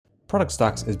Product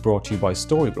Stacks is brought to you by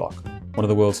Storyblock, one of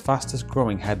the world's fastest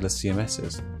growing headless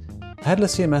CMSs. A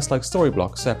headless CMS like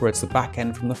Storyblock separates the back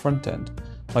end from the front end.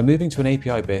 By moving to an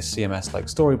API-based CMS like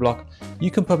Storyblock, you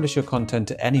can publish your content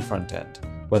to any front end,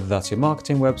 whether that's your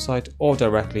marketing website or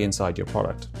directly inside your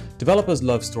product. Developers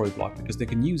love Storyblock because they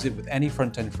can use it with any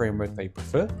front-end framework they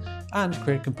prefer and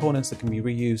create components that can be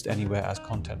reused anywhere as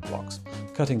content blocks,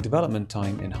 cutting development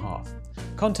time in half.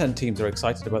 Content teams are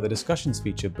excited about the discussions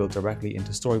feature built directly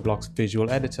into Storyblock's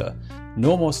visual editor.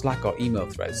 No more Slack or email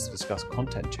threads to discuss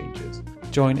content changes.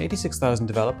 Join 86,000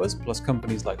 developers plus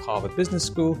companies like Harvard Business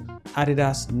School,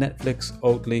 Adidas, Netflix,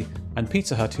 Oatly, and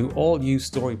Pizza Hut who all use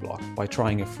Storyblock by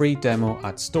trying a free demo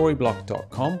at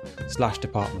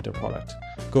storyblock.com/department of product.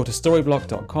 Go to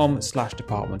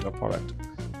storyblock.com/department of product.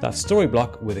 That's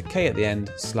Storyblock with a K at the end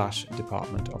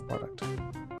 /department of product.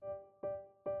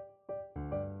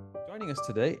 Joining us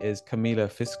today is Camilla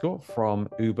Fisco from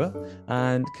Uber,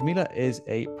 and Camilla is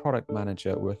a product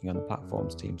manager working on the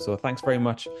platforms team. So thanks very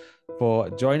much for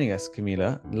joining us,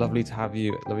 Camilla. Lovely to have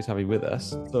you with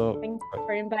us. So thanks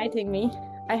for inviting me.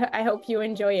 I hope you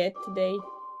enjoy it today.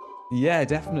 Yeah,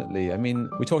 definitely. I mean,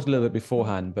 we talked a little bit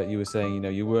beforehand, but you were saying,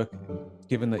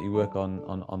 given that you work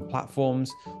on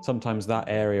platforms, sometimes that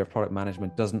area of product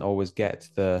management doesn't always get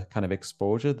the kind of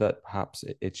exposure that perhaps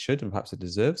it should and perhaps it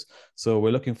deserves. So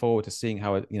we're looking forward to seeing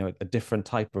how a different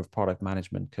type of product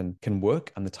management can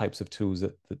work and the types of tools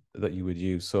that you would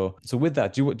use. So with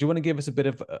that, do you want to give us a bit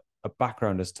of a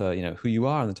background as to who you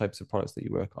are and the types of products that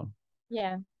you work on?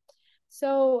 Yeah.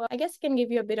 So I guess I can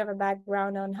give you a bit of a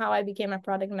background on how I became a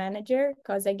product manager,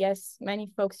 because I guess many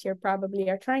folks here probably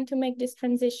are trying to make this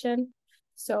transition.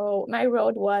 So my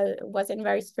road wasn't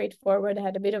very straightforward. I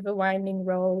had a bit of a winding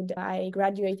road. I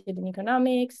graduated in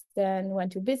economics, then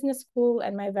went to business school,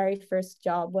 and my very first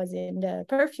job was in the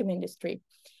perfume industry.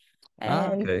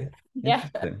 And okay. Yeah,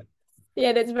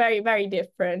 that's very, very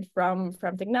different from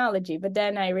technology. But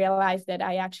then I realized that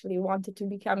I actually wanted to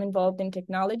become involved in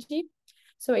technology.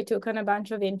 So I took on a bunch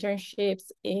of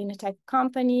internships in tech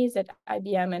companies at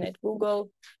IBM and at Google,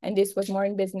 and this was more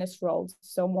in business roles,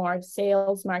 so more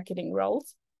sales, marketing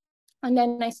roles. And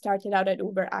then I started out at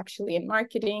Uber actually in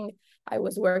marketing. I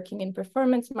was working in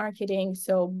performance marketing,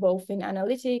 so both in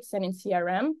analytics and in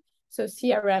CRM. So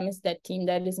CRM is that team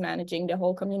that is managing the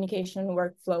whole communication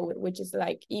workflow, which is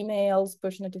like emails,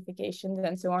 push notifications,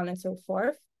 and so on and so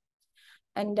forth.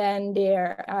 And then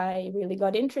there, I really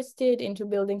got interested into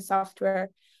building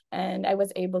software, and I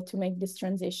was able to make this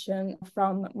transition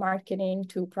from marketing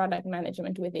to product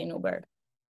management within Uber.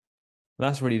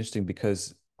 That's really interesting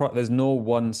because there's no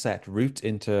one set route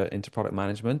into product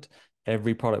management.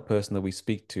 Every product person that we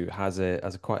speak to has a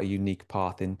quite a unique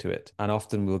path into it. And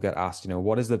often we'll get asked,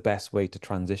 what is the best way to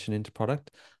transition into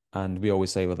product? And we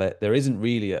always say, well, there isn't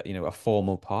really a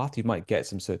formal path. You might get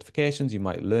some certifications, you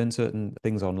might learn certain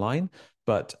things online,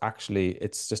 but actually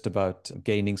it's just about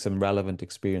gaining some relevant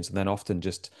experience and then often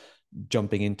just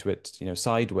jumping into it,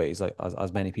 sideways, like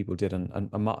as many people did. And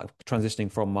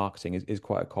transitioning from marketing is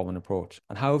quite a common approach.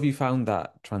 And how have you found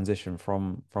that transition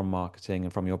from marketing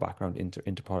and from your background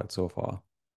into product so far?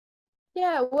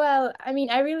 Yeah, well, I mean,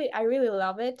 I really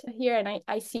love it here, and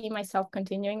I see myself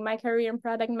continuing my career in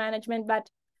product management, but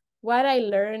what I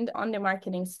learned on the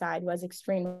marketing side was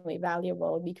extremely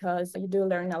valuable because you do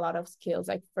learn a lot of skills.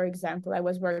 Like, for example, I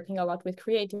was working a lot with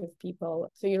creative people,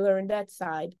 so you learn that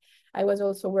side. I was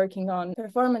also working on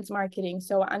performance marketing,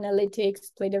 so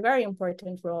analytics played a very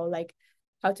important role, like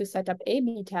how to set up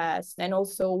A/B tests, and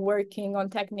also working on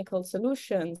technical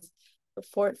solutions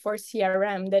for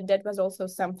CRM. That was also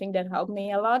something that helped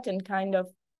me a lot, and kind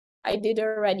of I did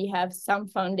already have some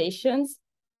foundations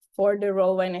for the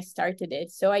role when I started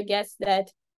it. So I guess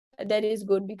that is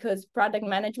good because product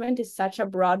management is such a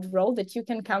broad role that you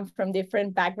can come from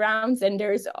different backgrounds, and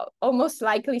there's almost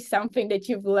likely something that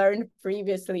you've learned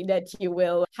previously that you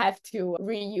will have to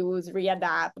reuse,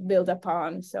 readapt, build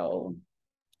upon. So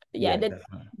that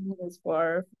is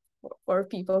for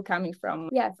people coming from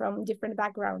different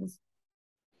backgrounds.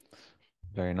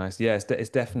 Very nice. Yeah, it's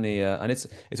definitely, and it's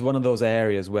one of those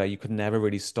areas where you could never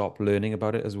really stop learning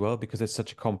about it as well because it's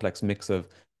such a complex mix of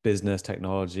business,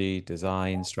 technology,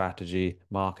 design, strategy,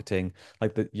 marketing.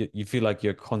 Like you feel like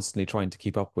you're constantly trying to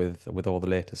keep up with all the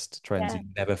latest trends. You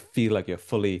never feel like you're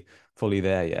fully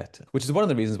there yet, which is one of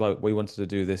the reasons why we wanted to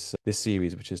do this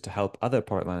series, which is to help other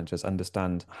product managers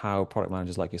understand how product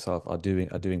managers like yourself are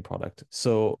doing product.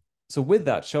 So with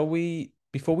that, shall we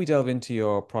Before we delve into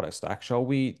your product stack, shall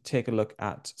we take a look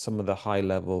at some of the high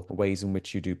level ways in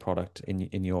which you do product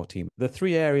in your team? The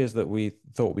three areas that we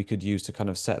thought we could use to kind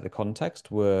of set the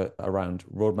context were around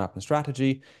roadmap and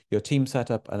strategy, your team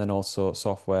setup, and then also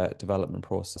software development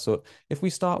process. So if we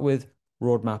start with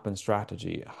roadmap and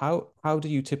strategy, how do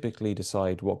you typically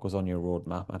decide what goes on your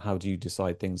roadmap, and how do you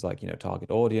decide things like,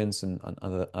 target audience and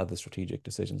other strategic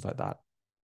decisions like that?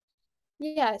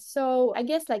 Yeah, so I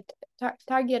guess like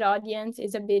target audience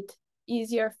is a bit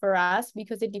easier for us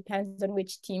because it depends on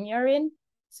which team you're in.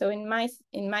 So in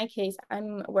my case,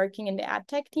 I'm working in the ad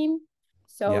tech team.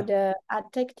 So Yeah. the ad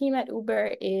tech team at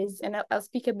Uber is, and I'll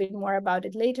speak a bit more about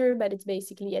it later, but it's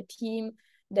basically a team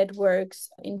that works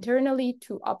internally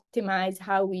to optimize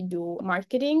how we do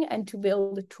marketing and to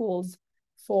build tools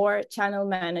for channel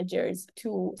managers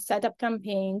to set up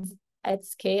campaigns at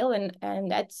scale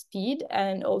and at speed,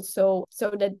 and also so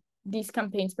that these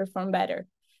campaigns perform better.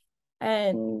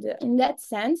 And in that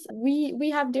sense,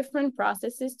 we have different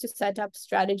processes to set up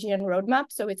strategy and roadmap.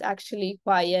 So it's actually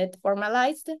quite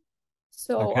formalized.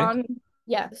 So Okay.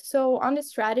 on the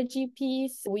strategy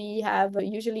piece, we have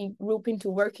usually group into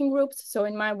working groups. So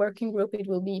in my working group, it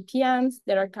will be PMs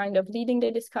that are kind of leading the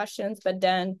discussions, but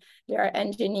then there are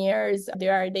engineers,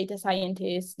 there are data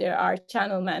scientists, there are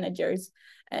channel managers.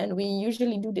 And we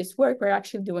usually do this work. We're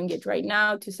actually doing it right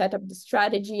now to set up the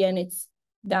strategy, and it's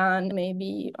done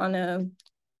maybe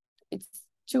it's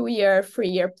 2-year,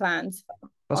 3-year plans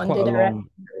That's on quite the a direction long.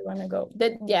 we want to go.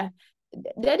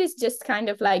 That is just kind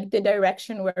of like the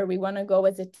direction where we want to go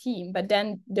as a team. But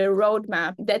then the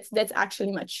roadmap, that's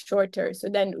actually much shorter. So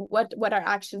then what are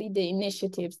actually the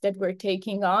initiatives that we're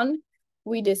taking on?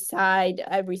 We decide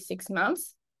every 6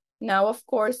 months. Now, of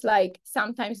course, like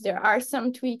sometimes there are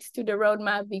some tweaks to the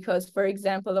roadmap because, for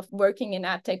example, of working in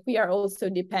ad tech, we are also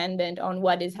dependent on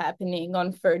what is happening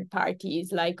on third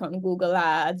parties, like on Google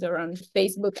Ads or on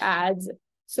Facebook ads.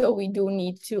 So we do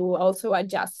need to also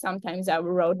adjust sometimes our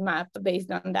roadmap based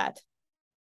on that.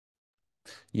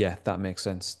 Yeah, that makes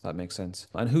sense. That makes sense.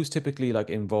 And who's typically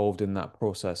like involved in that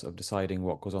process of deciding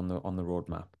what goes on the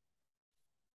roadmap?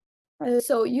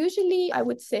 So usually I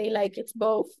would say like it's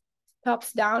both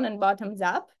tops down and bottoms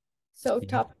up. So Yeah.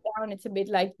 top down, it's a bit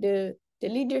like the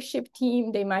leadership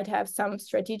team. They might have some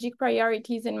strategic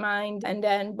priorities in mind. And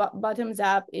then bottoms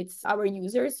up, it's our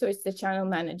users. So it's the channel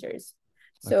managers.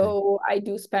 Okay. So I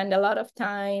do spend a lot of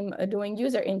time doing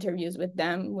user interviews with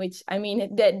them, which I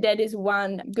mean, that is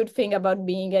one good thing about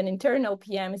being an internal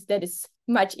PM is that it's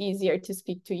much easier to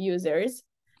speak to users.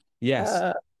 Yes.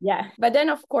 Uh, yeah, but then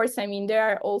of course, I mean,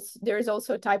 there's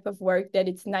also a type of work that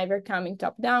it's neither coming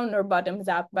top down nor bottoms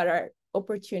up, but are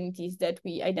opportunities that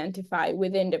we identify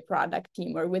within the product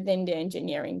team or within the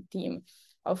engineering team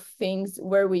of things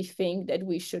where we think that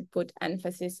we should put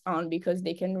emphasis on because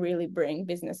they can really bring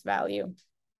business value.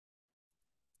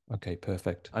 Okay,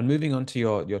 perfect. And moving on to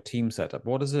your team setup,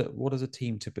 what does a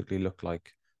team typically look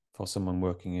like for someone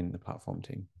working in the platform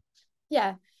team?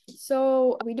 Yeah.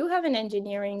 So we do have an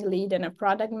engineering lead and a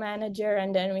product manager,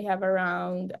 and then we have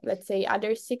around, let's say,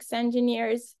 other 6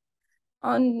 engineers.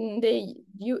 On the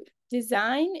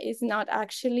design is not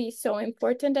actually so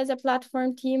important as a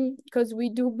platform team because we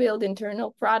do build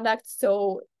internal products,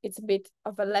 so it's a bit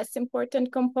of a less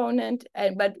important component.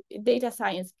 But data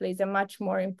science plays a much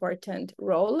more important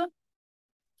role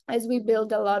as we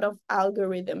build a lot of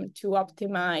algorithm to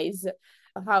optimize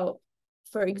how,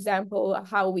 for example,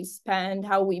 how we spend,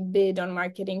 how we bid on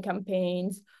marketing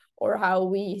campaigns, or how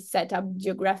we set up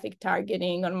geographic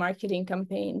targeting on marketing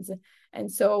campaigns. And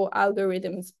so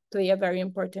algorithms play a very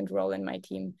important role in my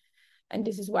team. And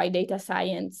this is why data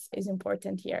science is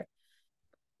important here.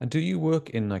 And do you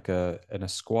work in like a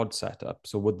squad setup?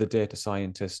 So would the data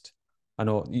scientist, I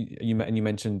know you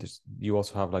mentioned you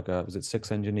also have like was it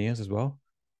 6 engineers as well?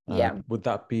 Yeah. Would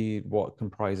that be what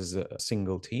comprises a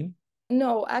single team?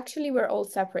 No, actually, we're all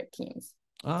separate teams.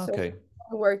 Ah, So okay.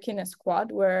 we work in a squad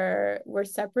where we're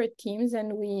separate teams,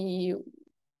 and we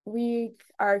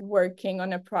are working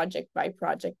on a project by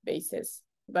project basis.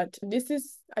 But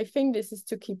I think this is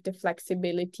to keep the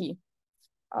flexibility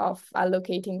of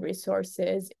allocating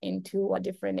resources into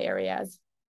different areas.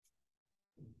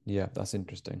 Yeah, that's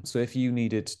interesting. So if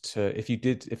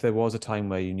there was a time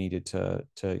where you needed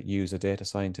to use a data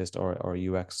scientist or a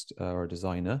UX or a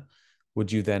designer, would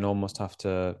you then almost have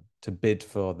to bid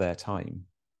for their time?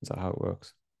 Is that how it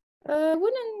works?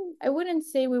 I wouldn't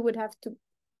say we would have to.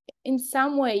 In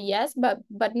some way, yes,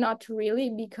 but not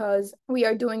really because we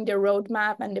are doing the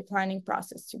roadmap and the planning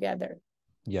process together.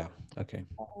 Yeah. Okay.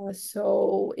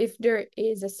 So if there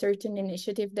is a certain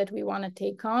initiative that we want to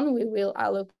take on, we will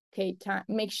allocate time,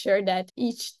 make sure that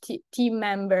each team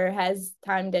member has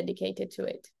time dedicated to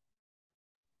it.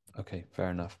 Okay, fair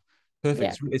enough.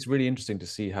 Perfect. Yeah. It's really interesting to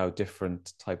see how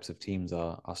different types of teams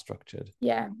are structured.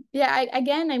 Yeah. Yeah.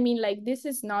 Again, I mean, like, this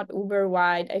is not Uber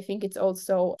wide. I think it's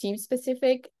also team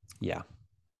specific. Yeah.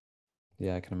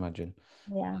 Yeah, I can imagine.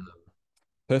 Yeah.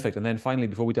 Perfect. And then finally,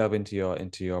 before we delve into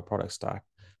your product stack,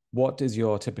 what is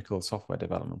your typical software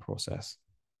development process?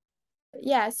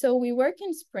 Yeah, so we work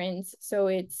in sprints, so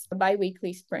it's a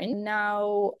bi-weekly sprint.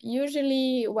 Now,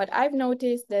 usually what I've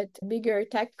noticed that bigger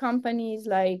tech companies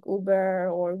like Uber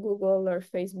or Google or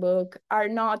Facebook are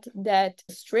not that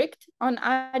strict on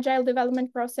agile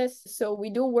development process. So we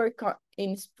do work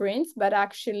in sprints, but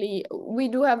actually we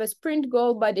do have a sprint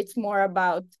goal, but it's more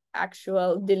about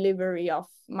actual delivery of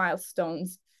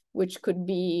milestones, which could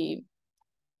be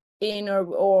in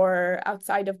or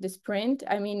outside of the sprint.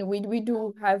 I mean, we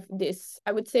do have this,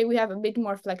 I would say we have a bit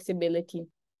more flexibility.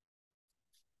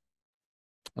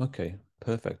 Okay,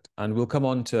 perfect. And we'll come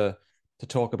on to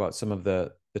talk about some of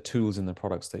the tools and the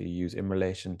products that you use in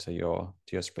relation to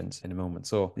your sprints in a moment.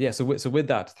 So yeah, so with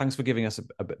that, thanks for giving us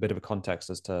a bit of a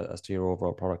context as to your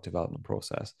overall product development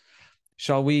process.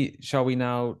 Shall we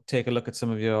now take a look at some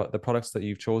of the products that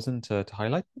you've chosen to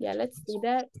highlight? Yeah, let's do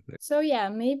that. So yeah,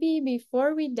 maybe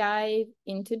before we dive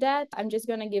into that, I'm just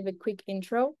gonna give a quick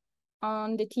intro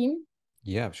on the team.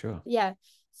 Yeah, sure. Yeah.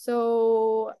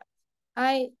 So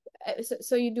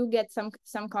so you do get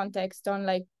some context on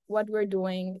like what we're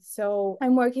doing. So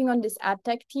I'm working on this ad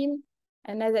tech team.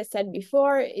 And as I said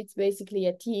before, it's basically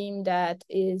a team that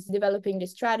is developing the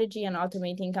strategy and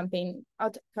automating campaign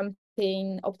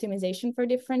optimization for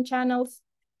different channels.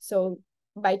 So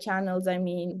by channels, I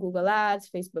mean Google Ads,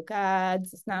 Facebook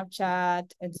Ads,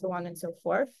 Snapchat, and so on and so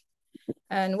forth.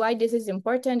 And why this is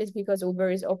important is because Uber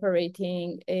is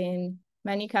operating in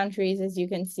many countries, as you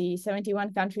can see,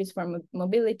 71 countries for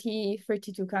mobility,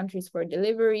 32 countries for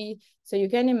delivery. So you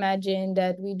can imagine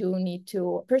that we do need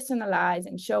to personalize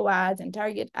and show ads and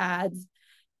target ads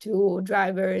to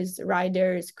drivers,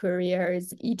 riders,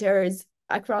 couriers, eaters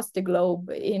across the globe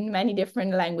in many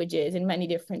different languages, in many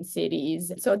different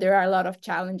cities. So there are a lot of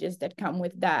challenges that come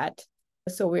with that.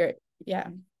 So yeah.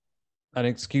 And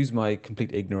excuse my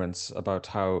complete ignorance about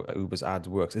how Uber's ads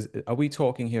works. Are we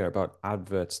talking here about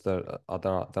adverts that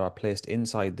are placed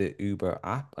inside the Uber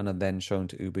app and are then shown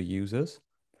to Uber users,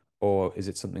 or is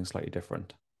it something slightly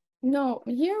different? No,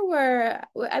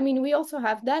 I mean, we also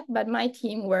have that, but my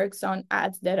team works on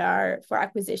ads that are for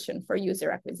acquisition, for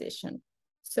user acquisition.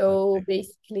 So Okay.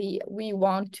 basically, we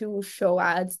want to show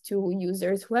ads to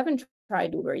users who haven't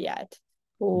tried Uber yet,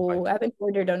 who Right. haven't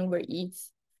ordered on Uber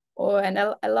Eats. Oh, and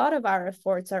a lot of our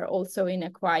efforts are also in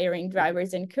acquiring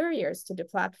drivers and couriers to the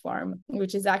platform,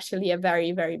 which is actually a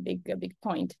very, very big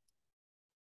point.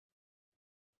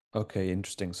 Okay,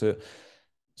 interesting. So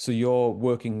you're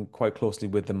working quite closely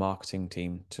with the marketing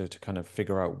team to kind of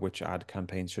figure out which ad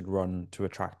campaigns should run to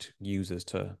attract users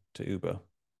to Uber.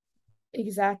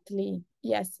 Exactly.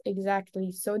 Yes,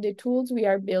 exactly. So the tools we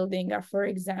are building are, for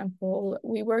example,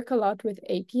 we work a lot with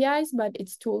APIs, but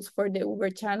it's tools for the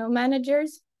Uber channel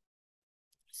managers.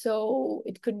 So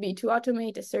it could be to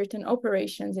automate a certain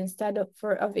operations instead of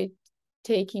it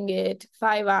taking it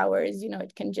 5 hours,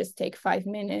 it can just take 5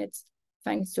 minutes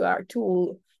thanks to our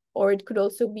tool. Or it could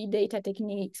also be data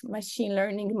techniques, machine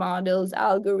learning models,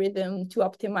 algorithm to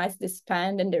optimize the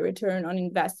spend and the return on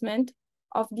investment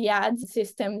of the ads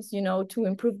systems, to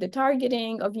improve the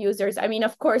targeting of users. I mean,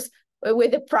 of course,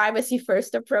 with a privacy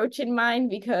first approach in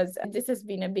mind, because this has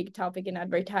been a big topic in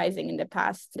advertising in the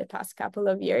past couple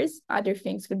of years. Other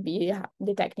things could be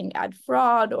detecting ad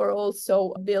fraud or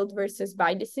also build versus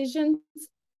buy decisions.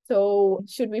 So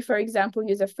should we, for example,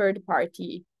 use a third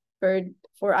party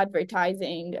for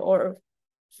advertising or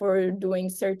for doing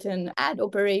certain ad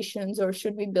operations, or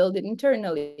should we build it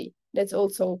internally? That's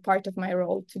also part of my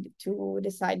role to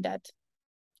decide that.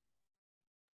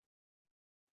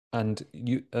 And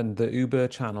the Uber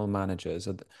channel managers,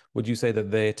 would you say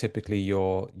that they're typically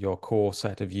your core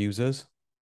set of users?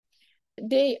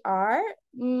 They are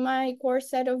my core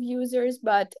set of users,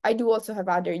 but I do also have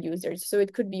other users. So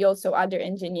it could be also other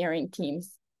engineering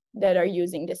teams that are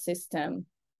using the system,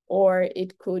 or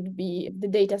it could be the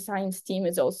data science team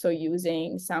is also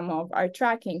using some of our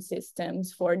tracking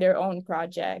systems for their own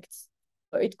projects.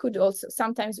 Or it could also,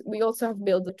 sometimes we also have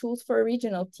built the tools for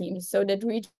regional teams so that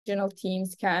regional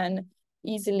teams can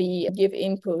easily give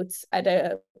inputs at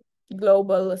a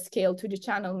global scale to the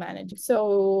channel manager.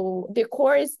 So the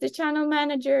core is the channel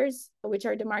managers, which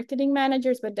are the marketing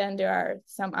managers, but then there are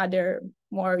some other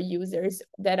more users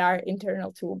that are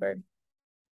internal to Uber.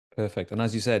 Perfect. And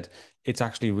as you said, it's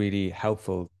actually really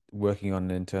helpful working on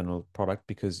an internal product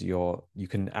because you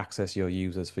can access your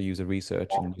users for user research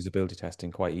and usability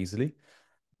testing quite easily,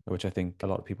 which I think a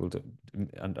lot of people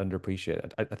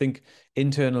underappreciate. I think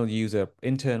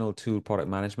internal tool product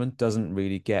management doesn't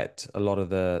really get a lot of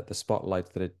the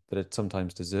spotlight that it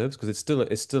sometimes deserves, because it's still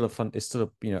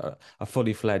a a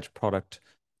fully fledged product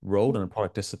role and a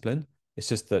product discipline. It's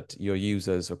just that your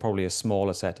users are probably a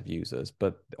smaller set of users,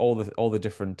 but all the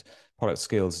different product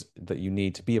skills that you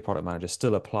need to be a product manager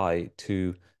still apply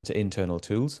to internal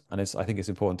tools. And I think it's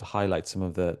important to highlight some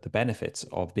of the benefits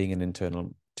of being an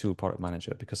internal tool product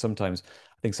manager, because sometimes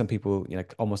I think some people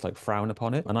almost like frown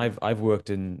upon it. And I've worked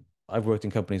in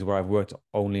companies where I've worked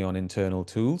only on internal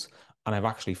tools, and I've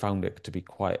actually found it to be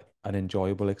quite an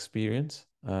enjoyable experience,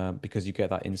 because you get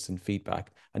that instant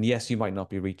feedback. And yes, you might not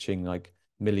be reaching like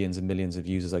millions and millions of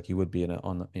users like you would be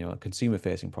on a consumer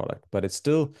facing product, but it's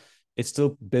still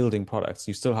building products.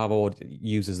 You still have all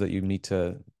users that you need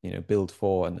to build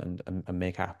for and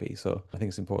make happy. So I think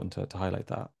it's important to highlight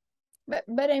that.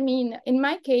 But I mean, in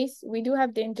my case, we do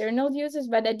have the internal users,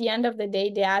 but at the end of the day,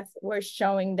 the ads were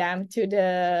showing them to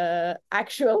the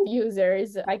actual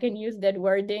users. I can use that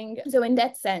wording. So in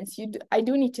that sense, I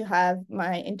do need to have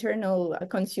my internal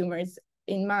consumers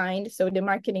in mind, so the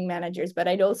marketing managers, but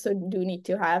I'd also do need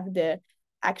to have the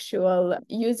actual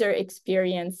user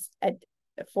experience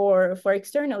for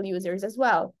external users as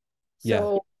well.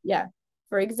 So yeah.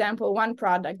 For example, one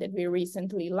product that we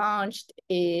recently launched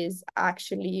is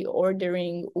actually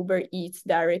ordering Uber Eats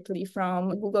directly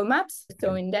from Google Maps.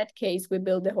 So in that case, we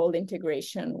build the whole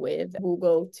integration with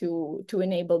Google to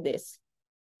enable this.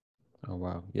 Oh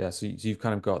wow. Yeah. So you've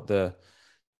kind of got the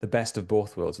best of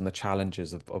both worlds and the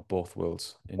challenges of both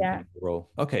worlds in your role.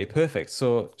 Okay, perfect.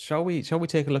 So shall we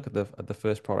take a look at the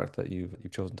first product that you've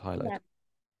chosen to highlight? Yeah.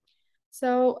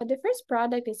 So the first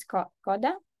product is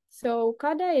Coda. So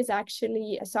Coda is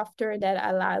actually a software that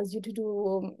allows you to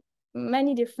do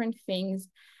many different things.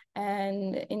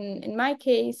 And in my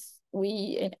case,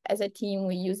 as a team,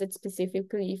 we use it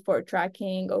specifically for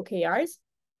tracking OKRs.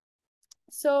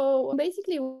 So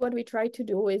basically what we try to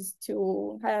do is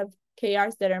to have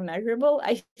KRs that are measurable.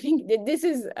 I think that this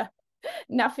is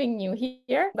nothing new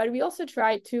here, but we also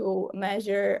try to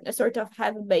measure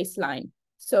have a baseline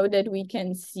so that we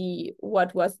can see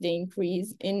what was the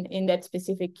increase in that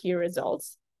specific key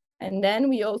results. And then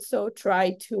we also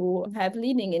try to have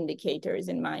leading indicators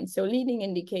in mind. So leading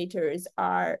indicators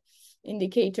are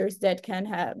indicators that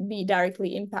can be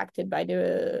directly impacted by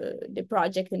the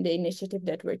project and the initiative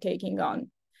that we're taking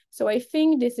on. So I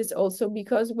think this is also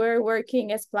because we're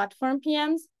working as platform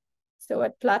PMs. So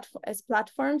as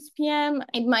platforms PM,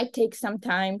 it might take some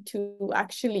time to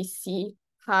actually see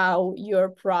how your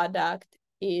product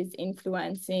is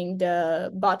influencing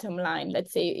the bottom line,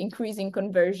 let's say increasing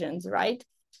conversions, right?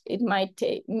 It might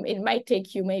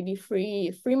take you maybe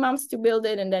three months to build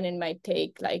it, and then it might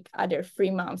take like other 3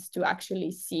 months to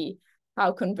actually see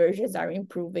how conversions are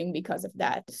improving because of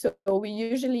that. So we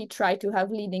usually try to have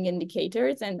leading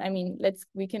indicators. And I mean,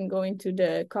 we can go into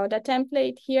the Coda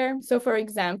template here. So for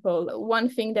example, one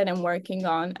thing that I'm working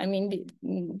on, I mean,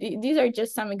 these are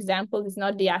just some examples. It's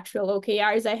not the actual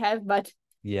OKRs I have, but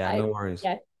yeah, no worries.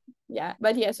 Yeah.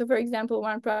 But yeah, so for example,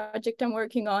 one project I'm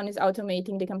working on is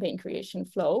automating the campaign creation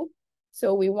flow.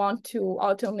 So we want to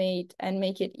automate and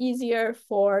make it easier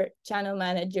for channel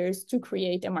managers to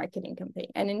create a marketing campaign.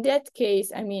 And in that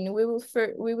case, I mean, we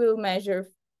will measure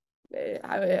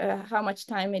how much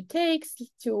time it takes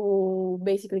to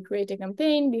basically create a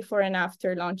campaign before and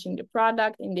after launching the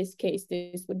product. In this case,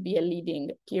 this would be a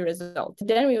leading key result.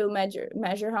 Then we will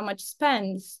measure how much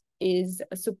spend is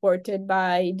supported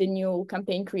by the new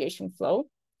campaign creation flow.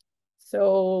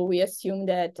 So we assume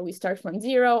that we start from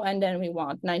 0, and then we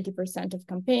want 90% of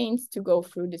campaigns to go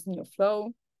through this new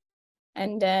flow.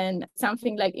 And then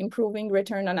something like improving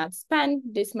return on ad spend,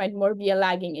 this might more be a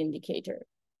lagging indicator.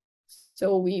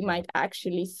 So we might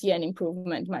actually see an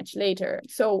improvement much later.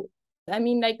 So I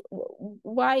mean, like,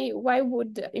 why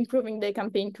would improving the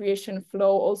campaign creation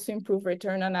flow also improve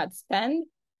return on ad spend?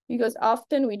 Because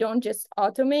often we don't just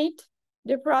automate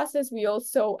the process, we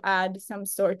also add some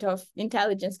sort of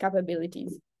intelligence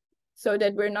capabilities so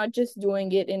that we're not just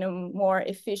doing it in a more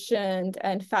efficient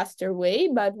and faster way,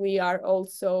 but we are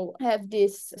also have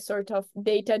this sort of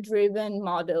data-driven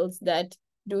models that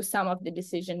do some of the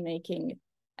decision-making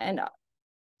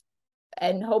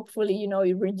and hopefully, you know,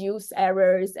 reduce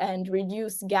errors and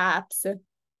reduce gaps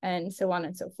and so on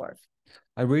and so forth.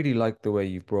 I really like the way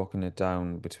you've broken it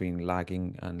down between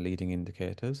lagging and leading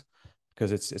indicators,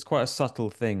 because it's quite a subtle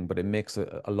thing, but it makes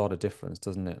a lot of difference,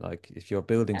 doesn't it? Like if you're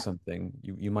building something,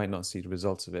 you might not see the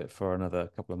results of it for another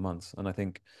couple of months. And I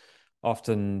think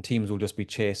often teams will just be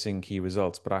chasing key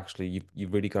results, but actually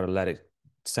you've really got to let it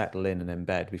settle in and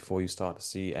embed before you start to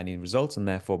see any results, and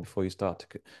therefore before you start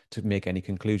to make any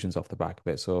conclusions off the back of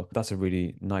it. So that's a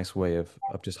really nice way of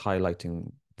just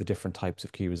highlighting the different types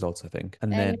of key results, I think.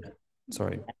 And then, And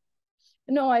sorry.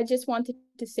 no, I just wanted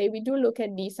to say we do look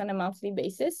at these on a monthly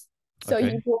basis. So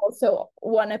Okay. you do also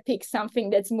want to pick something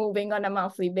that's moving on a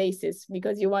monthly basis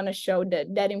because you want to show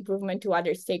that improvement to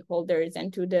other stakeholders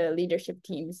and to the leadership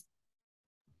teams.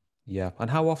 Yeah. And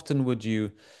how often would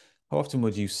you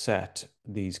set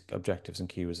these objectives and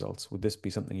key results? Would this be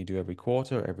something you do every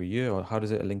quarter, every year, or how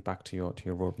does it link back to your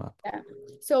roadmap? Yeah.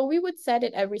 So we would set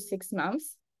it every 6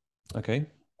 months. Okay.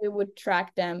 We would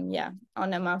track them, yeah,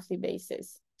 on a monthly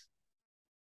basis.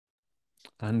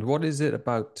 And what is it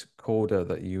about Coda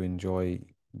that you enjoy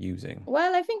using?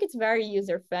 Well, I think it's very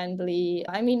user friendly.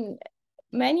 I mean,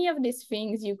 many of these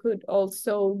things you could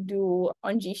also do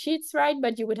on G Sheets, right?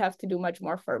 But you would have to do much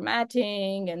more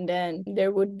formatting, and then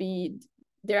there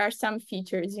are some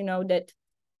features,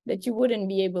 that you wouldn't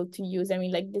be able to use. I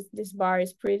mean, like this bar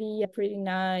is pretty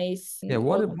nice. Yeah, And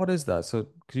all, what is that? So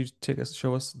could you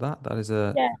show us that?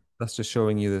 yeah, That's just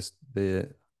showing you the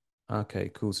okay,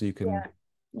 cool. So you can yeah,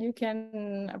 you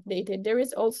can update it. There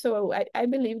is also, I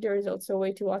believe there is also a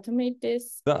way to automate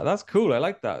this. that's cool. I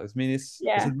like that. I mean, it's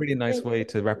Yeah. a really nice way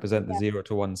to represent the Yeah. 0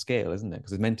 to 1 scale, isn't it?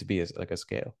 Because it's meant to be like a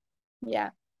scale. Yeah.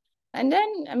 And then,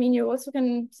 I mean, you also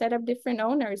can set up different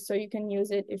owners. So you can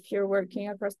use it if you're working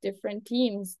across different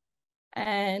teams.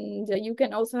 And you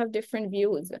can also have different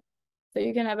views. So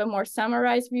you can have a more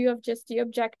summarized view of just the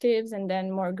objectives and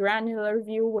then more granular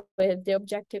view with the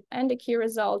objective and the key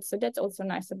results. So that's also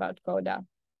nice about Coda.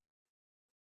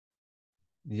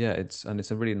 Yeah, it's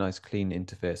a really nice clean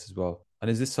interface as well. And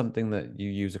is this something that you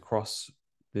use across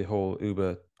the whole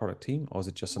Uber product team, or is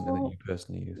it just something that Oh, you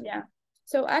personally use? yeah.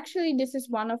 So actually, this is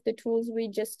one of the tools we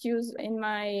just use in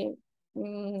my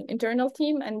internal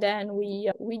team, and then we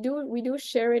do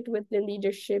share it with the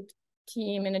leadership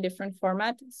team in a different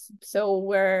format. So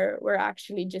we're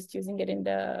actually just using it in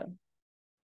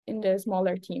the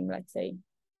smaller team, let's say.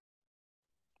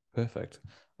 Perfect.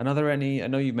 And are there any, I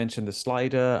know you mentioned the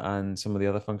slider and some of the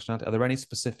other functionality. Are there any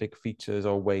specific features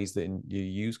or ways that you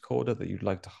use Coda that you'd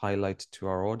like to highlight to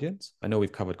our audience? I know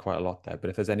we've covered quite a lot there, but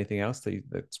if there's anything else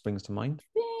that springs to mind?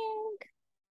 Think,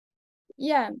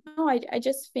 yeah, no, I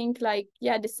just think like,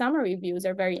 yeah, the summary views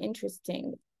are very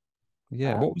interesting.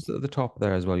 Yeah, Uh, what was at the top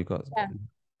there as well? You got yeah.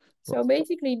 So what's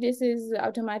basically, this is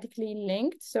automatically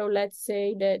linked. So let's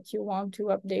say that you want to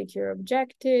update your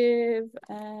objective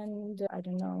and I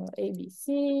don't know,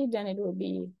 ABC, then it will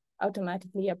be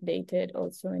automatically updated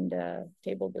also in the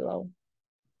table below.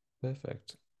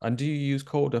 perfect. And do you use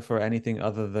Coda for anything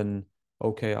other than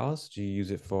OKRs? Do you use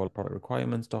it for product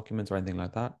requirements, documents, or anything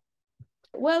like that?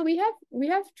 Well, we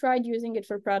have tried using it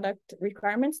for product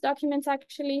requirements documents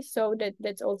actually, so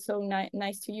that's also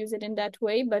nice to use it in that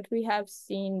way. But we have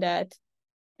seen that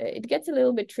it gets a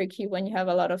little bit tricky when you have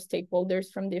a lot of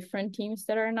stakeholders from different teams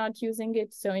that are not using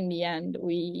it. So in the end,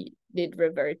 we did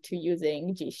revert to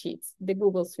using G Sheets, the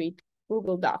Google Suite,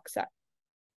 Google Docs app.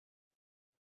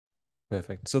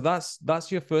 Perfect. So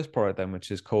that's your first product then,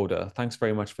 which is Coda. Thanks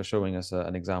very much for showing us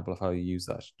an example of how you use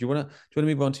that. Do you want to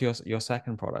move on to your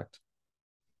second product?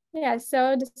 Yeah,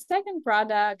 so the second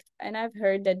product, and I've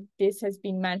heard that this has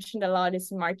been mentioned a lot, is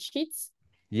Smart Sheets.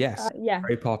 Yes, Yeah,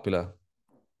 very popular.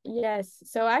 yes.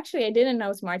 So actually, I didn't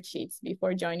know Smart Sheets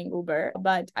before joining Uber,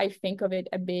 but I think of it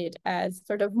a bit as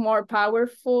sort of more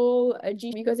powerful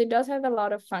because it does have a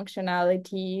lot of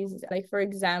functionalities. Like, for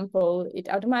example, it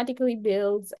automatically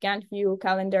builds Gantt view,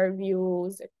 calendar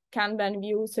views, Kanban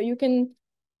views. So you can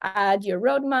add your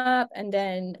roadmap and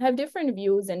then have different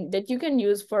views and that you can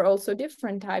use for also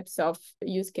different types of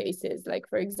use cases. Like,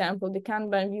 for example, the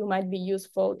Kanban view might be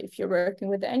useful if you're working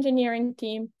with the engineering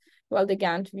team, while the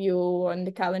Gantt view and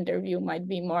the calendar view might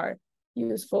be more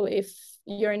useful if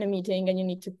you're in a meeting and you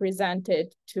need to present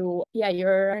it to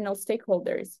your internal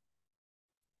stakeholders.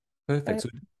 Perfect. So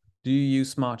do you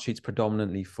use Smartsheets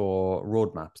predominantly for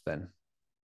roadmaps then?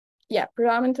 Yeah,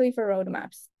 predominantly for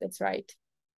roadmaps. That's right.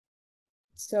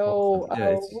 Awesome.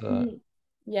 So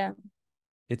Yeah,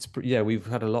 yeah, yeah, we've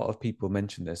had a lot of people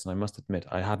mention this, and I must admit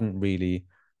I hadn't really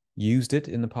used it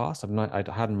in the past. I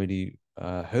hadn't really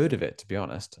heard of it, to be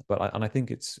honest. And I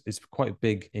think it's quite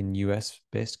big in US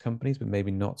based companies, but maybe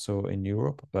not so in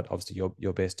Europe. But obviously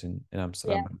you're based in yeah,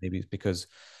 Amsterdam. Maybe it's because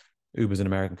Uber's an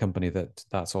American company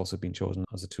that's also been chosen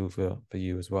as a tool for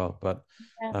you as well. But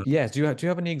yeah. yeah, do you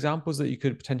have any examples that you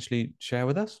could potentially share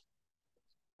with us?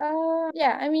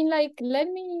 Yeah, I mean, let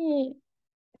me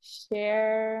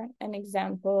share an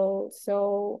example.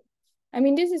 So I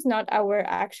mean, this is not our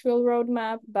actual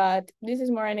roadmap, but this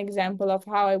is more an example of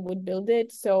how I would build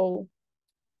it. So,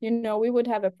 we would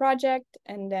have a project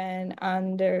and then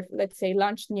under, let's say,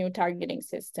 launch new targeting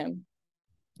system.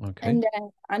 Okay. And then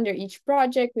under each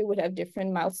project, we would have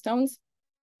different milestones.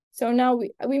 So now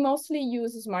we mostly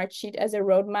use Smartsheet as a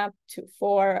roadmap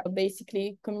for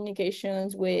basically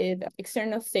communications with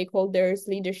external stakeholders,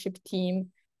 leadership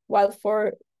team, while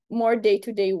for more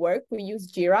day-to-day work, we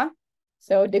use Jira.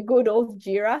 So the good old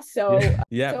Jira. So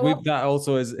yeah, so that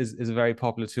also is a very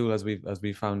popular tool as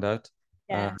we found out.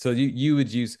 yeah. So you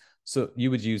would use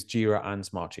Jira and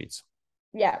Smartsheets.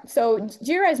 Yeah, so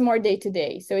Jira is more day to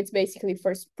day, so it's basically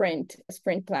for sprint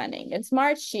planning, and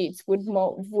Smartsheets would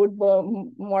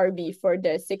more be for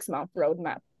the 6 month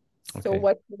roadmap. So Okay.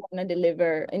 what you want to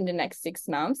deliver in the next 6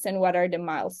 months, and what are the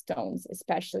milestones,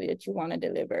 especially that you want to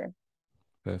deliver.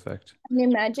 Perfect. And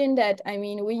imagine that. I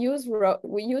mean, we use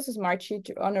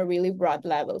Smartsheet on a really broad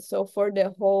level. So for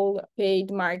the whole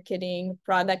paid marketing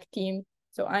product team,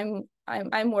 so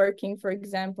I'm working, for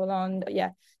example, on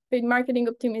paid marketing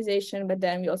optimization, but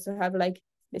then we also have like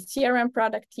the CRM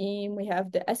product team, we have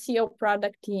the SEO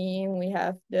product team, we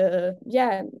have the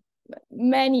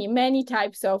many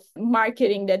types of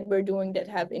marketing that we're doing that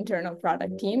have internal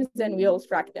product teams, and we all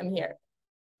track them here.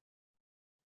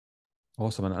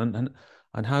 Awesome.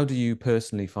 And how do you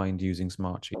personally find using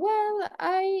Smartsheet? Well,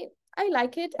 I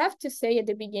like it. I have to say at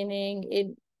the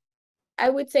beginning, I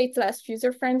would say it's less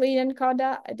user friendly than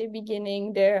Coda. At the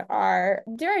beginning, there are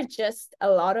just a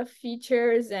lot of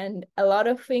features and a lot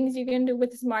of things you can do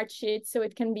with Smartsheet, so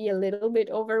it can be a little bit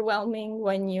overwhelming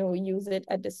when you use it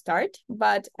at the start.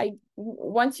 But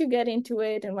once you get into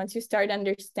it and once you start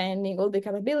understanding all the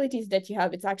capabilities that you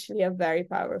have, it's actually a very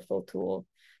powerful tool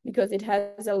because it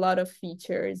has a lot of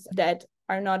features that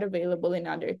are not available in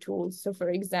other tools. So, for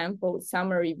example,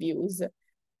 summary views.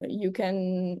 You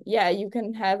can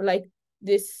have like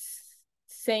this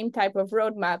same type of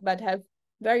roadmap, but have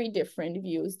very different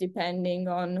views depending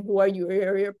on who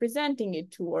you're presenting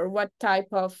it to, or what type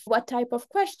of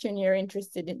question you're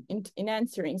interested in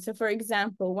answering. So, for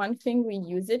example, one thing we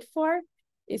use it for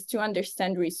is to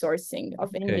understand resourcing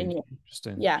of engineers.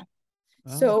 Interesting. Yeah.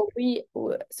 Oh.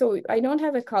 So I don't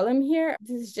have a column here.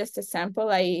 This is just a sample.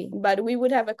 But we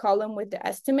would have a column with the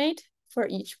estimate for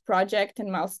each project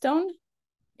and milestone.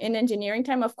 In engineering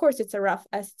time, of course, it's a rough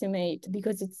estimate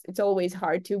because it's always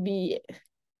hard to be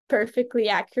perfectly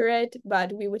accurate,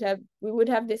 but we would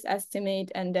have this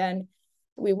estimate, and then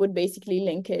we would basically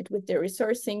link it with the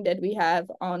resourcing that we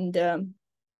have on the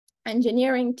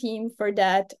engineering team for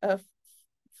that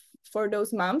for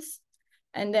those months.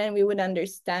 And then we would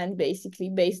understand basically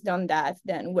based on that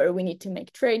then where we need to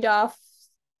make trade-offs,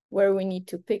 where we need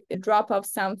to drop off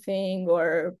something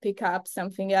or pick up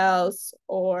something else,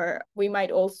 or we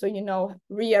might also,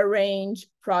 rearrange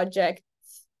projects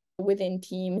within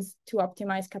teams to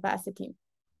optimize capacity.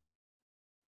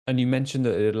 And you mentioned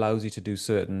that it allows you to do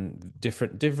certain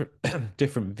different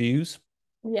different views.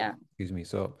 Yeah. Excuse me.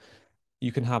 So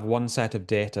you can have one set of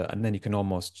data and then you can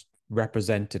almost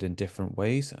represent it in different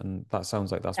ways. And that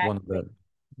sounds like that's Exactly. one of the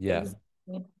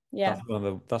Exactly. Yeah.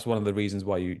 That's one of the reasons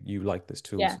why you like this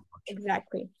tool Yeah, so much.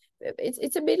 exactly.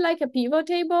 It's a bit like a pivot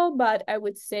table, but I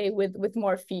would say with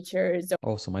more features.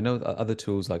 Awesome. I know that other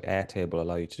tools like Airtable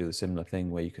allow you to do the similar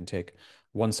thing where you can take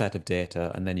one set of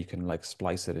data and then you can like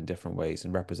splice it in different ways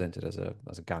and represent it as a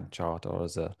Gantt chart or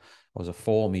as a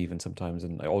form even sometimes,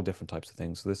 and like all different types of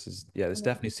things. So this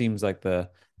definitely seems like the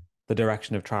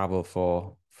direction of travel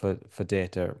for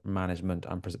data management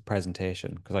and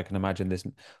presentation, because I can imagine this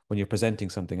when you're presenting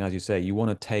something, as you say, you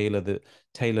want to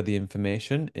tailor the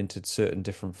information into certain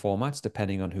different formats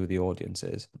depending on who the audience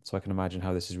is. So I can imagine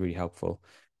how this is really helpful.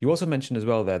 You also mentioned as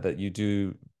well there that you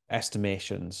do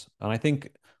estimations, and I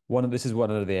think this is one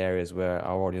of the areas where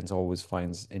our audience always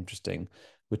finds interesting,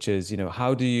 which is,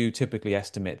 how do you typically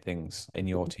estimate things in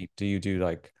your team? Do you do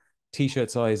like t-shirt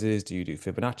sizes? Do you do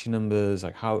Fibonacci numbers?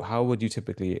 Like how would you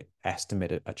typically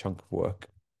estimate a chunk of work?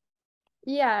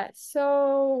 Yeah,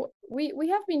 so we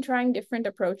have been trying different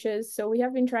approaches. So we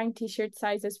have been trying t-shirt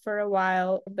sizes for a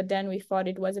while, but then we thought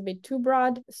it was a bit too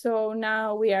broad. So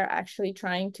now we are actually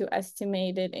trying to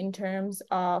estimate it in terms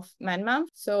of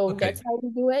man-month. So Okay. that's how we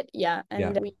do it. Yeah,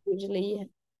 and Yeah. we usually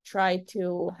try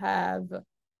to have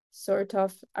sort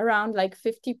of around like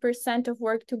 50% of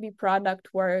work to be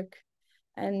product work.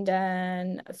 And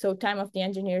then, so time of the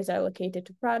engineers are allocated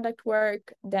to product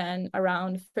work, then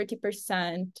around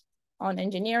 30% on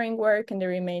engineering work, and the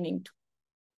remaining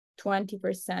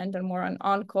 20% are more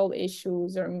on-call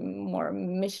issues or more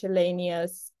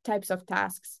miscellaneous types of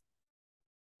tasks.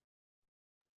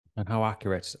 And how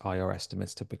accurate are your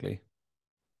estimates typically?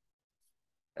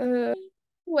 Uh,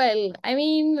 well, I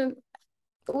mean,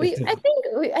 It's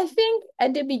different. I think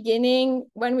at the beginning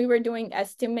when we were doing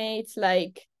estimates,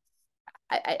 like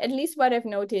at least what I've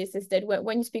noticed is that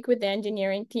when you speak with the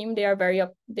engineering team, they are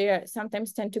they are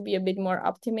sometimes tend to be a bit more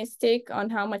optimistic on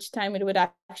how much time it would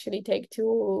actually take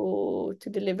to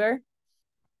deliver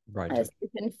Right. a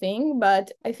certain thing.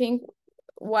 But I think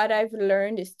what I've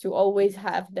learned is to always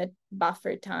have that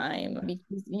buffer time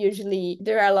because usually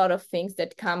there are a lot of things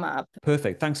that come up.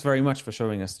 Perfect. Thanks very much for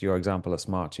showing us your example of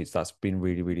smart sheets. That's been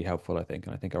really, really helpful, I think,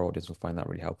 and I think our audience will find that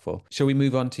really helpful. Shall we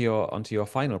move on to your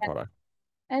final product?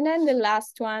 And then the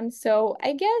last one. So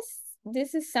I guess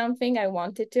this is something I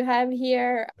wanted to have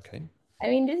here. Okay. I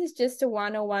mean, this is just a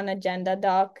 101 agenda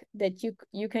doc that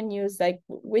you can use like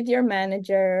with your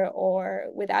manager or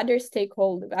with other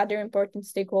stakeholders, other important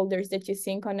stakeholders that you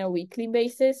sync on a weekly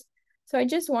basis. So I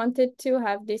just wanted to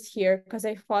have this here because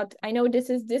I thought I know this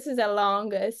is a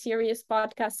long, serious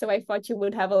podcast, so I thought you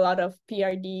would have a lot of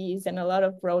PRDs and a lot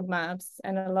of roadmaps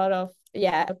and a lot of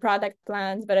product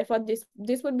plans. But I thought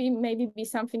this would be maybe be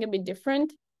something a bit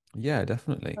different. Yeah,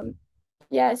 definitely.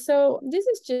 Yeah, so this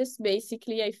is just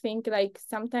basically, I think, like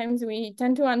sometimes we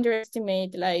tend to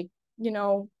underestimate, like, you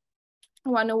know,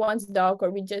 101's doc,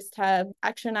 or we just have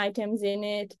action items in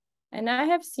it. And I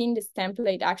have seen this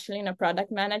template actually in a product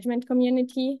management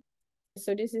community.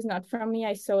 So this is not from me.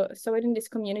 I saw it in this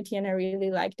community and I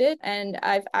really liked it. And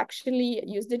I've actually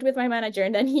used it with my manager.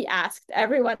 And then he asked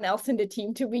everyone else in the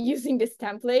team to be using this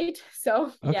template.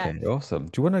 So yeah. Okay, awesome.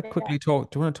 Do you want to Yeah. quickly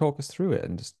talk? Do you want to talk us through it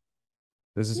and just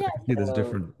Yeah. I can see there's So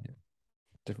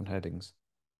different headings.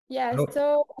 yeah, Oh,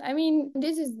 so I mean,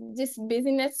 this is this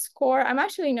business score. I'm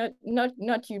actually not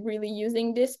really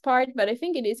using this part, but I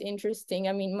think it is interesting.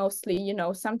 I mean, mostly,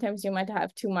 sometimes you might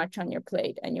have too much on your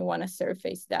plate and you want to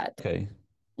surface that. okay.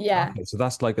 Yeah. Okay, so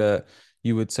that's like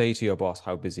you would say to your boss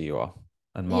how busy you are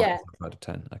and mark Yeah. yourself out of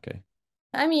 10. Okay.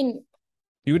 I mean,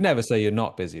 You would never say you're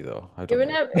not busy though. I you don't would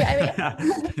know. never, I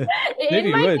mean, Maybe in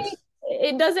you my would. case,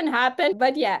 it doesn't happen,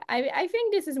 but yeah, I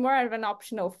think this is more of an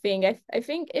optional thing. I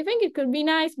think it could be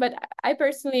nice, but I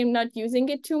personally am not using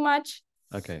it too much.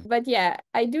 Okay. But yeah,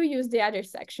 I do use the other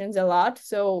sections a lot.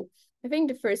 So I think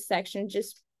the first section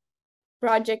just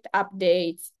project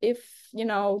updates, if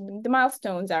the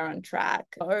milestones are on track,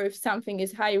 or if something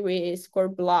is high risk or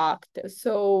blocked.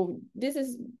 So this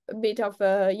is a bit of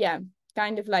a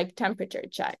kind of like temperature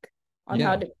check on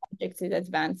how Yeah. the project is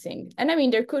advancing. And I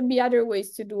mean, there could be other ways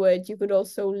to do it. You could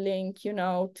also link,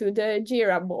 to the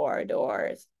Jira board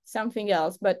or something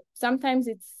else, but sometimes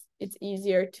it's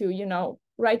easier to,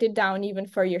 write it down even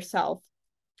for yourself.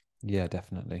 Yeah,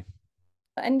 definitely.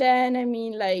 And then, I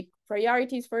mean, like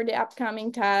priorities for the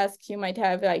upcoming tasks, you might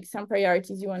have like some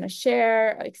priorities you want to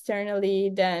share externally,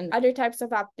 then other types of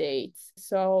updates.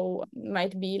 So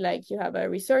might be like you have a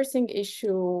resourcing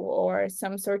issue or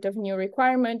some sort of new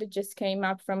requirement that just came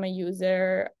up from a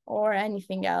user or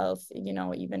anything else,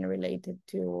 even related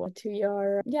to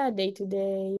your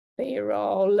day-to-day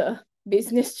payroll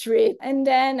business trip. And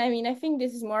then, I mean, I think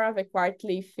this is more of a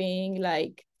quarterly thing,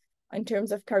 like in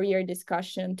terms of career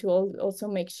discussion, to also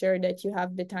make sure that you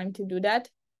have the time to do that.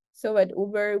 So at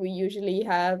Uber, we usually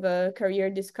have a career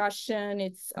discussion.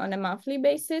 It's on a monthly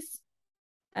basis.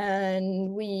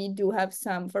 And we do have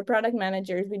for product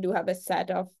managers, we do have a set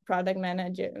of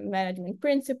management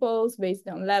principles based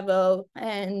on level.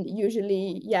 And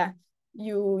usually,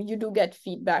 you do get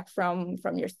feedback from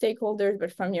your stakeholders,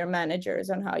 but from your managers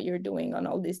on how you're doing on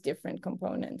all these different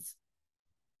components.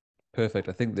 Perfect.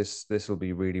 I think this will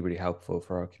be really, really helpful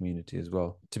for our community as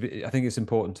well. I think it's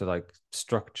important to like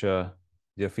structure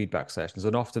your feedback sessions.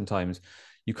 And oftentimes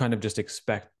you kind of just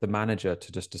expect the manager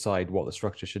to just decide what the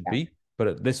structure should Yeah. be.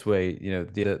 But this way,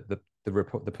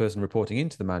 the person reporting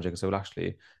into the manager can say, well,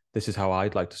 actually, this is how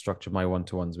I'd like to structure my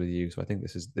one-to-ones with you. So I think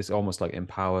this almost like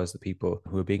empowers the people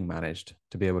who are being managed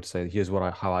to be able to say, here's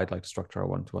how I'd like to structure our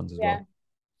one-to-ones as Yeah.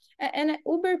 well. And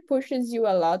Uber pushes you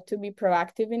a lot to be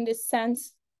proactive in this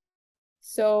sense. Right.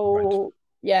 So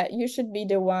yeah, you should be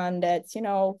the one that's,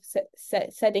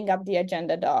 setting up the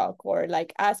agenda doc or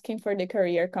like asking for the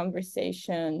career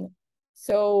conversation.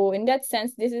 So in that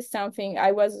sense, this is something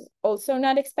I was also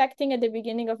not expecting at the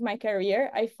beginning of my career.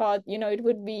 I thought, it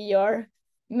would be your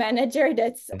manager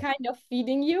that's kind of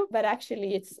feeding you, but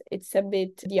actually it's a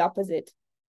bit the opposite.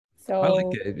 I like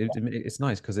So It's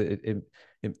nice because it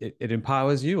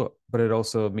empowers you, but it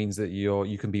also means that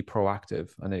you can be proactive,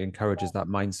 and it encourages that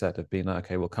mindset of being like,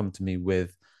 okay, well, come to me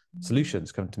with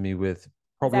solutions, come to me with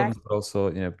problems, exactly. but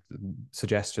also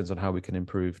suggestions on how we can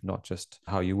improve not just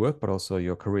how you work, but also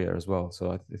your career as well.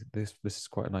 So this is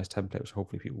quite a nice template, which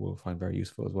hopefully people will find very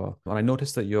useful as well. And I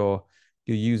noticed that your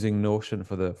you're using Notion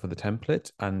for the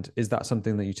template, and is that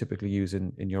something that you typically use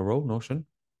in your role, Notion?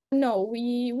 No,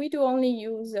 we do only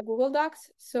use Google Docs.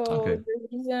 So Okay, the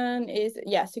reason is,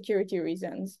 yeah, security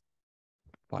reasons.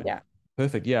 fine. Yeah.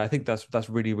 Perfect. Yeah, I think that's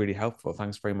really, really helpful.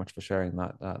 Thanks very much for sharing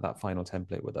that final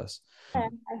template with us.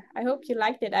 I hope you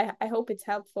liked it. I hope it's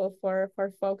helpful for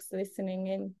folks listening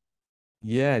in.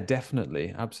 Yeah,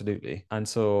 definitely. Absolutely. And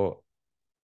so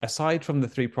aside from the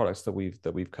three products that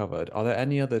we've covered, are there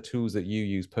any other tools that you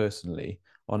use personally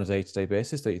on a day-to-day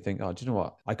basis that you think, oh, do you know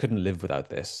what? I couldn't live without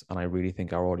this, and I really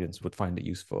think our audience would find it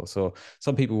useful. So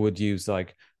some people would use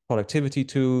like productivity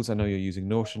tools. I know you're using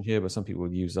Notion here, but some people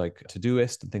would use like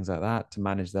Todoist and things like that to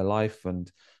manage their life,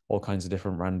 and all kinds of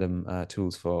different random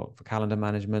tools for calendar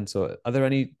management. So are there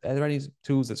any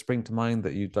tools that spring to mind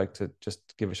that you'd like to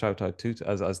just give a shout out to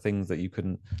as things that you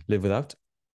couldn't live without?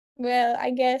 Well,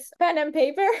 I guess pen and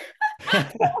paper.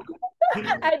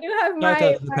 I do have Shout out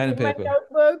my to the my, pen and my paper.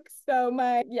 notebook, so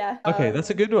my yeah. Okay, that's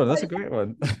a good one. That's a great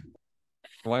one.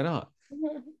 Why not?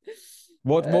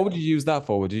 What Uh, what would you use that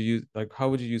for? Would you use like how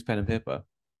would you use pen and paper?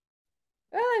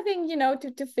 well, I think,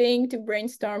 to think, to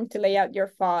brainstorm, to lay out your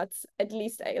thoughts, at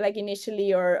least like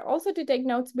initially, or also to take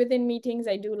notes within meetings.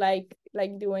 I do like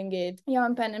doing it, yeah,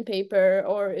 on pen and paper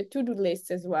or to-do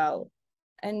lists as well.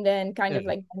 And then kind Yeah. of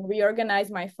like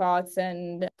reorganize my thoughts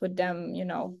and put them,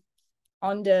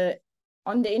 on the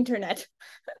internet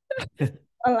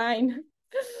online.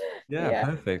 Yeah, Yeah.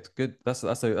 perfect. Good. That's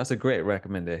a great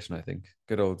recommendation, I think.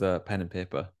 Good old pen and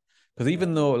paper. Because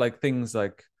even though like things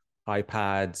like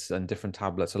iPads and different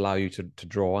tablets allow you to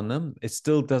draw on them, it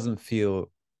still doesn't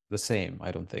feel the same,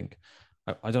 I don't think.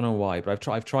 I don't know why, but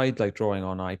I've tried like drawing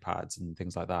on iPads and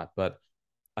things like that. But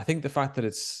I think the fact that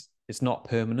it's not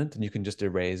permanent and you can just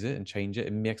erase it and change it,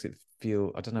 it makes it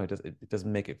feel, I don't know, it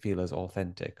doesn't make it feel as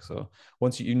authentic. So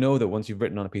once you know that once you've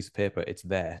written on a piece of paper, it's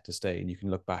there to stay and you can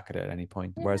look back at it at any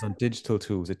point. Whereas on digital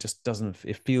tools, it just doesn't,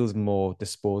 it feels more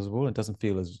disposable. It doesn't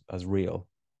feel as real.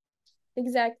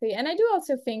 Exactly. And I do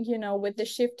also think, with the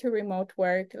shift to remote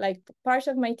work, like part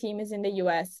of my team is in the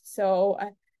US. So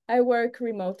I work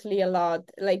remotely a lot.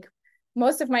 Like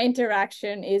most of my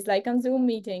interaction is like on Zoom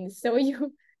meetings. So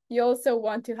you also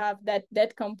want to have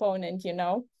that component.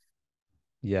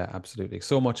 Yeah, absolutely.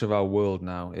 So much of our world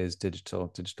now is digital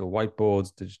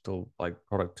whiteboards, digital like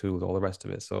product tools, all the rest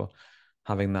of it. So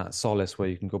having that solace where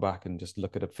you can go back and just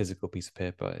look at a physical piece of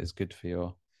paper is good for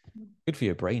your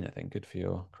brain, I think, good for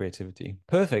your creativity.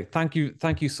 Perfect. Thank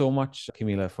you so much,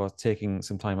 Camilla, for taking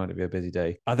some time out of your busy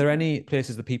day. Are there any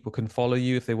places that people can follow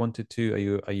you if they wanted to?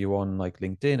 Are you on like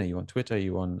LinkedIn? Are you on Twitter? Are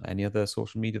you on any other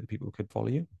social media that people could follow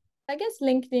you? I guess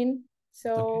LinkedIn. Okay.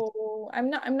 So I'm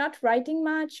not writing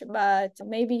much, but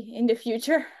maybe in the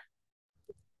future.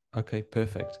 Okay,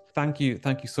 perfect. Thank you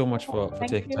so much for Thank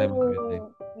taking time out of your day.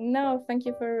 you. No, thank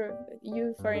you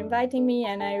for inviting me,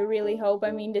 and I really hope,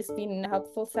 this has been a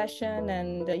helpful session.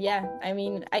 And yeah,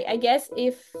 I guess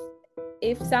if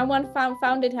someone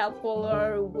found it helpful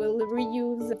or will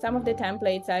reuse some of the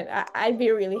templates, I'd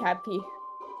be really happy.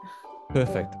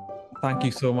 Perfect. Thank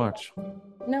you so much.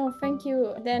 No, thank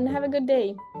you. Then have a good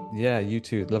day. Yeah, you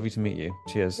too. Lovely to meet you.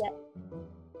 Cheers. Yeah.